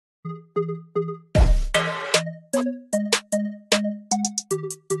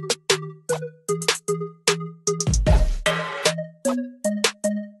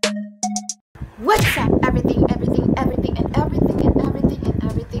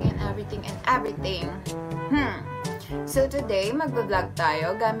anything and everything. So today, magbablog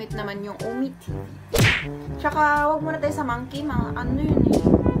tayo gamit naman yung OMI TV. Tsaka, wag muna tayo sa monkey, ano yun eh.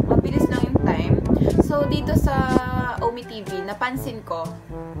 Mabilis lang yung time. So, dito sa OMI TV, napansin ko,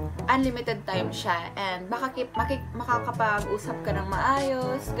 unlimited time siya. And makakapag-usap ka ng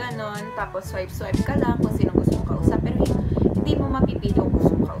maayos, ganon. Tapos, swipe ka lang kung sino gusto mong kausap. Pero hindi mo mapipili kung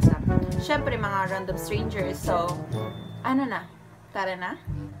gusto mong kausap. Siyempre, mga random strangers. So, ano na? Tara na?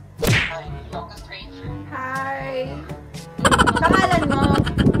 Hi, I'm a stranger. Hi! Pangalan mo?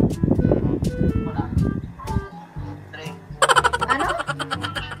 Wala. Drake. Ano?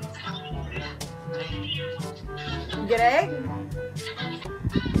 Greg?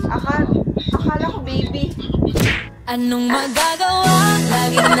 Akala ko baby. Anong magagawa?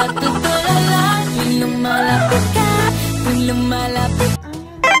 Laging natutulalan. Tuwing lumalapit ka, tuwing lumalapit.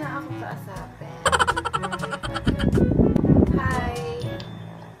 Ayun na ako kaasapin. Hi!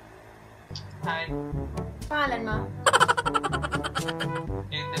 Hi. Pangalan mo?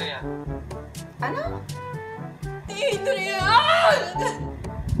 Adrian. Ano? Adrian.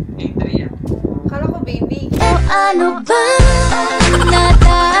 Akala ko baby. O ano ba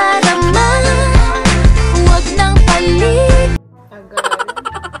nadarama? Huwag nang palit. Tagal.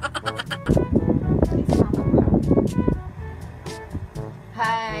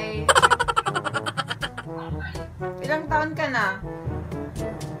 Hi! Ilang taon ka na?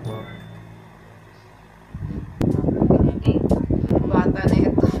 Bata na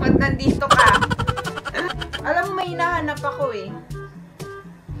ito. Ba't nandito ka? Alam mo, may hinahanap ako eh.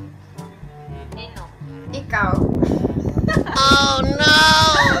 Nino. Ikaw? Oh no!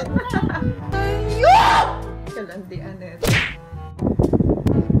 Kalandian ito.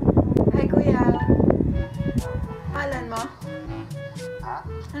 Hi, kuya. Pangalan mo? Ha?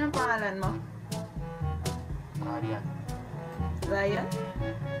 Anong pangalan mo? Ryan. Ryan?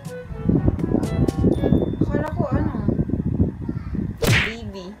 Akala ko ano?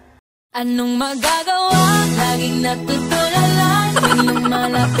 Baby. Anong magagawa? Laging natutulalan. Tuwing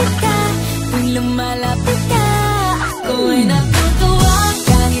lumalapit ka, tuwing lumalapit ka. Ako ay natutuwa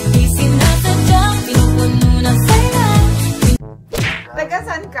kahit di sinasadya. Pinupuno ng saya. Taga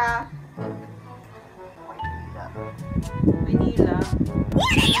saan ka? Maynila. Manila.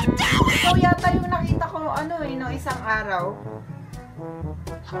 Ikaw yata yung nakita ko ano eh, no, isang araw.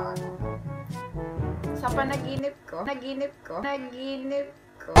 Saan? Sa panaginip ko. Naginip ko.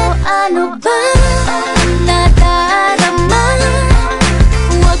 O ano ba nadarama?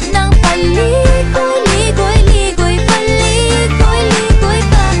 Huwag nang paligoy-ligoy, paligoy-ligoy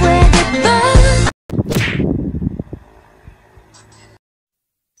pa. Pwede ba?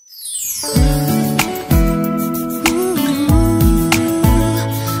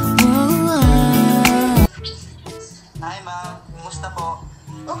 Hi, ma'am. Kumusta po?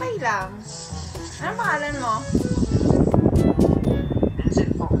 Okay lang. Anong pangalan mo?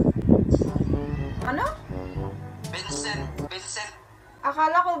 Vincent po. Ano? Vincent. Vincent.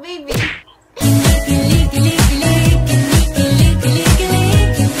 Akala ko baby.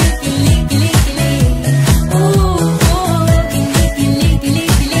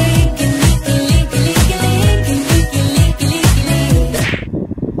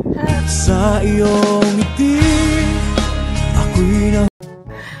 Sa iyong ngiti, ako'y na...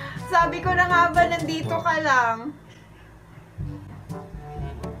 Sabi ko na nga ba nandito ka lang?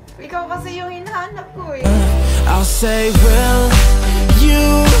 Ikaw kasi yung hinahanap ko eh. I'll say, will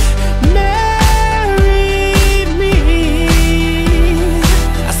you marry me?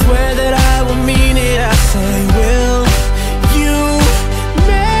 I swear that I will mean it. I say, will you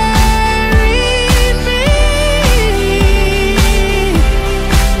marry me?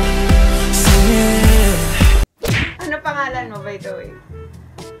 Say it. Ano pangalan mo by the way?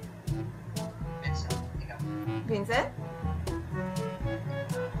 Vincent. Ikaw. Vincent?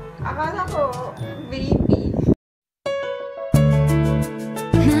 Akala ko baby.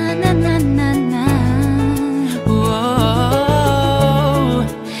 Na na na na na. Whoa.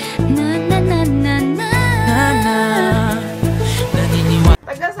 Na na na na na. Na. Naniniwala.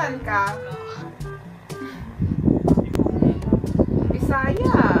 Taga saan ka?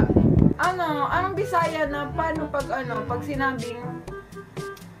 Bisaya. Anong Bisaya na paano pag pag sinabing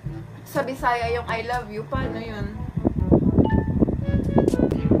sa Bisaya yung I love you, paano yun?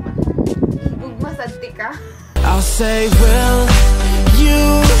 Gugmasadti ka? I'll say, will you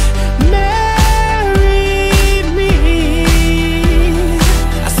marry me?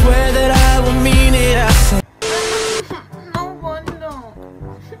 I swear that I will mean it. I say, No, no.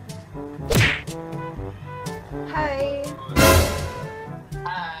 Hi.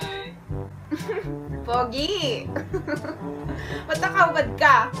 Hi. Pogi. Ba't nakahubad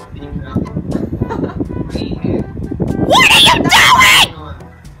ka? What are you doing?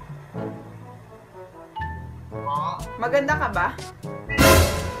 Maganda ka ba?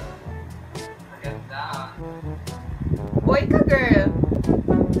 Maganda. Boy ka, girl.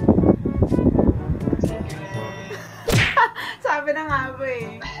 Sabi na nga ba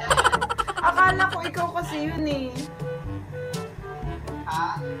eh. Akala ko ikaw kasi yun eh.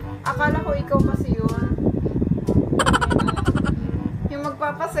 Akala ko ikaw kasi yun. Yung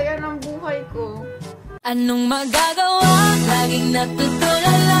magpapasaya ng buhay ko. Anong magagawa? Laging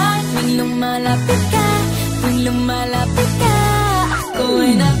natutulala. Tuwing lumalapit ka, tuwing lumalapit ka, ako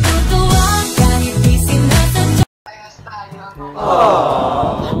ay natutuwa kahit di sinasadya.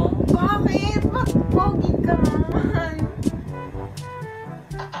 Bakit? Ba't pogi ka naman?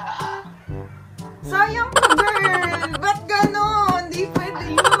 Sayang ka, girl! Ba't ganon? Di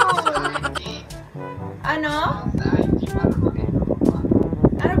pwede yun. Ano?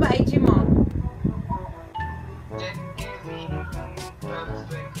 Ano ba IG mo?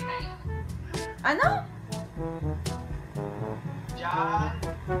 Ano?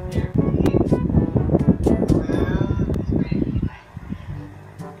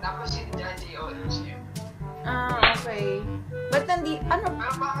 Tapos si Jaji Oluchi. Ah, okay. Ba't ano?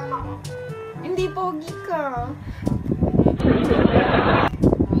 Pero bakit ako? Hindi pogi ka.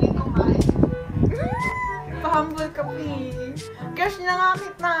 Hindi ko may. Pa-humble ka, P. Crush na nga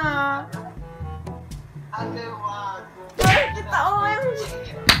kita. Ate, wag. Crush kita, OMG.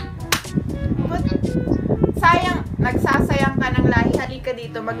 But, sayang, nagsasayang ka ng lahi. Halika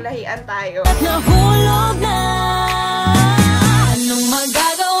dito, maglahian tayo. Nahulog na. Anong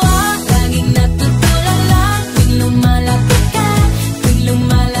magagawa? Laging natutulala. Tuwing lumalapit ka, tuwing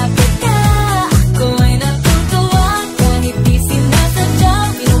lumalapit ka, ako ay natutuwa kahit di sinasadya.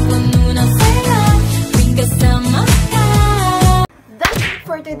 Pinupuno ng saya tuwing kasama ka. That's it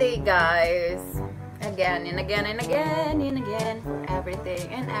for today, guys. Again and again and again and again for everything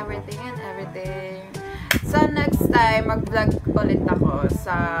and everything and everything. So next time, mag-vlog ulit ako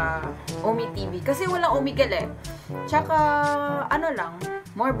sa Omi TV. Kasi walang Omegle eh. Tsaka, ano lang,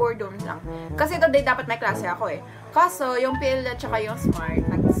 more boredom lang. Kasi today dapat may klase ako eh. Kaso, yung PL at tsaka yung Smart,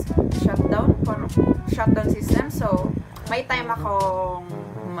 shutdown system. So, may time akong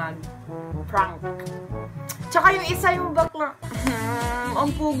mag-prank. Tsaka yung isa yung bakla.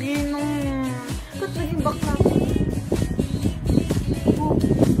 Ang pugi nung... Ba't naging bakla?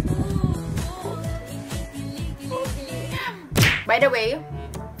 By the way,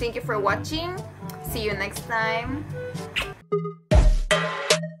 thank you for watching. See you next time.